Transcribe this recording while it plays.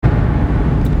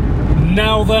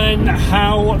Now then,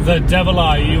 how the devil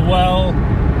are you? Well,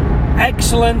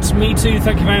 excellent, me too,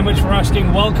 thank you very much for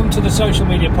asking. Welcome to the Social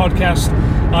Media Podcast.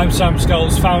 I'm Sam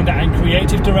Scholes, founder and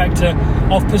creative director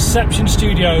of Perception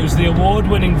Studios, the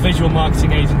award-winning visual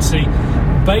marketing agency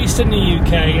based in the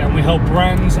UK, and we help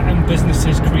brands and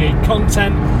businesses create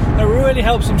content that really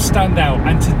helps them stand out.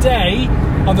 And today,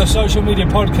 on the Social Media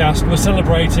Podcast, we're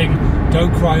celebrating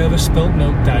Don't Cry Over Spilt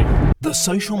Milk Day. The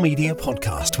Social Media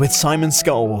Podcast with Simon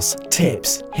Scholes.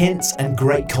 Tips, hints, and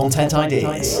great content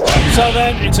ideas. So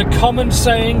then, it's a common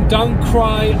saying, don't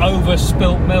cry over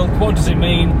spilt milk. What does it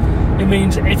mean? It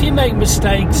means if you make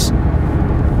mistakes,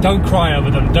 don't cry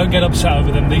over them. Don't get upset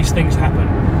over them. These things happen.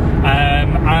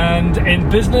 And in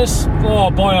business, oh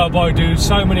boy, do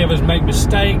so many of us make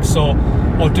mistakes or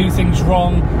do things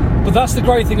wrong. But that's the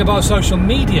great thing about social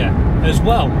media as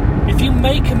well. If you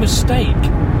make a mistake,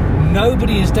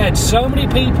 nobody is dead. So many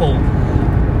people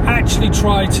actually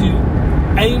try to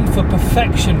aim for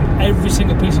perfection every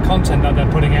single piece of content that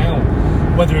they're putting out,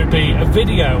 whether it be a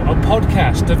video, a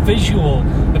podcast, a visual,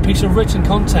 a piece of written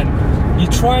content. You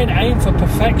try and aim for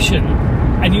perfection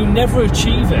and you never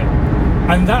achieve it,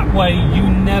 and that way you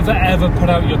never ever put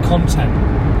out your content.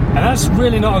 And that's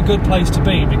really not a good place to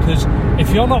be, because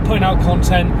if you're not putting out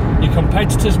content, your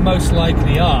competitors most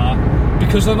likely are,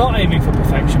 because they're not aiming for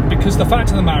perfection. Because the fact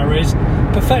of the matter is,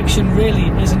 perfection really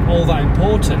isn't all that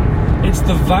important. It's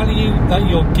the value that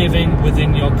you're giving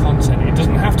within your content. It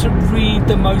doesn't have to read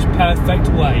the most perfect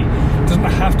way. It doesn't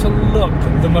have to look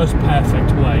the most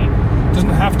perfect way. It doesn't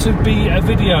have to be a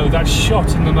video that's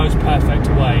shot in the most perfect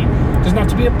way. It doesn't have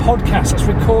to be a podcast that's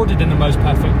recorded in the most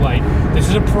perfect way. This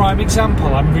is a prime example.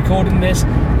 I'm recording this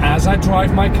as I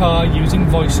drive my car using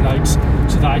voice notes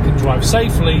so that I can drive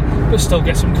safely but still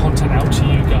get some content out to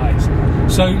you guys.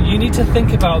 So you need to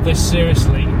think about this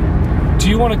seriously. Do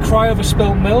you want to cry over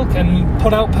spilt milk and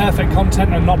put out perfect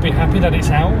content and not be happy that it's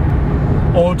out?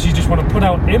 Or do you just want to put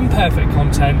out imperfect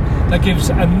content that gives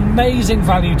amazing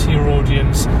value to your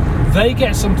audience? They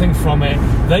get something from it,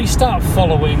 they start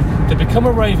following, they become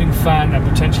a raving fan and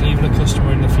potentially even a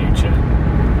customer in the future.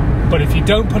 But if you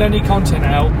don't put any content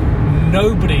out,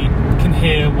 nobody can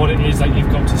hear what it is that you've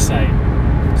got to say.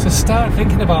 So start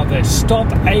thinking about this.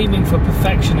 Stop aiming for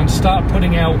perfection and start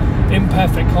putting out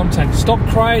imperfect content. Stop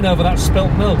crying over that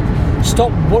spilt milk.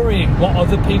 Stop worrying what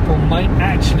other people might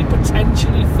actually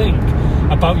potentially think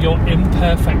about your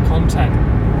imperfect content.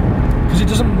 Because it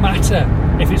doesn't matter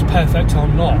if it's perfect or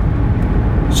not.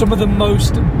 Some of the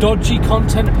most dodgy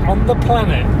content on the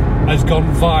planet has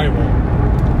gone viral.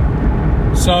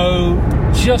 So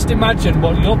just imagine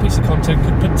what your piece of content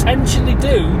could potentially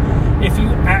do if you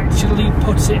actually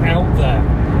put it out there.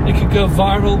 It could go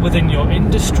viral within your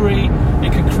industry.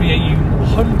 It could create you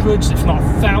hundreds, if not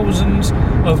thousands,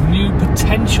 of new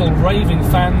potential raving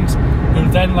fans who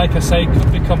then, like I say,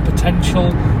 could become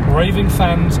potential raving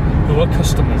fans who are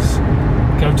customers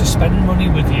going to spend money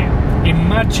with you.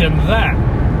 Imagine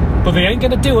that. But they ain't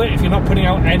going to do it if you're not putting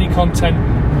out any content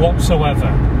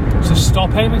whatsoever. So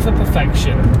stop aiming for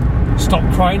perfection. Stop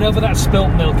crying over that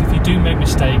spilt milk if you do make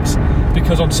mistakes,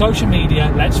 because on social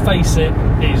media, let's face it,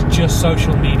 it is just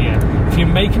social media. If you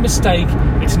make a mistake,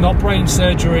 it's not brain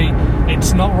surgery,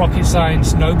 it's not rocket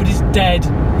science, nobody's dead,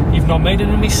 you've not made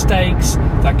any mistakes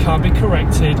that can't be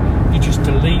corrected, you just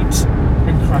delete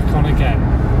and crack on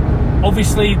again.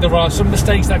 Obviously, there are some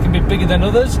mistakes that can be bigger than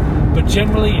others, but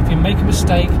generally, if you make a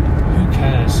mistake, who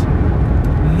cares?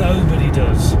 Nobody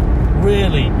does.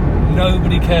 Really,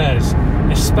 nobody cares.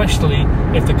 Especially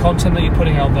if the content that you're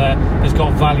putting out there has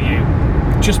got value.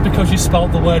 Just because you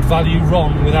spelled the word value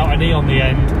wrong without an E on the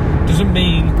end doesn't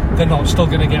mean they're not still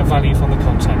going to get value from the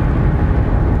content.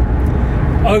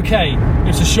 Okay,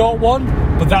 it's a short one,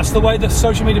 but that's the way the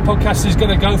Social Media Podcast is going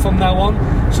to go from now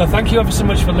on. So thank you ever so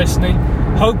much for listening.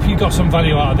 Hope you got some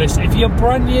value out of this. If you're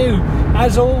brand new,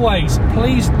 as always,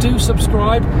 please do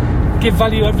subscribe. Give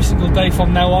value every single day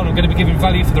from now on. I'm going to be giving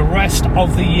value for the rest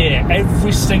of the year.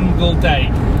 Every single day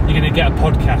you're going to get a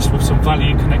podcast with some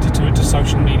value connected to it, to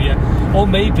social media, or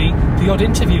maybe the odd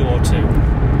interview or two.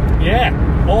 Yeah,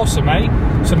 awesome,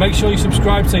 eh? So make sure you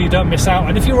subscribe so you don't miss out.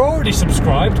 And if you're already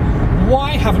subscribed,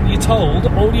 why haven't you told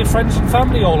all your friends and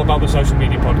family all about the Social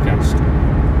Media Podcast?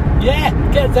 Yeah,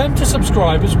 get them to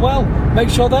subscribe as well. Make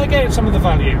sure they're getting some of the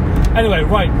value. Anyway,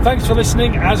 right, thanks for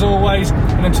listening, as always,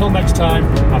 and until next time,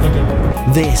 have a good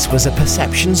one. This was a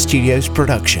Perception Studios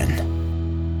production.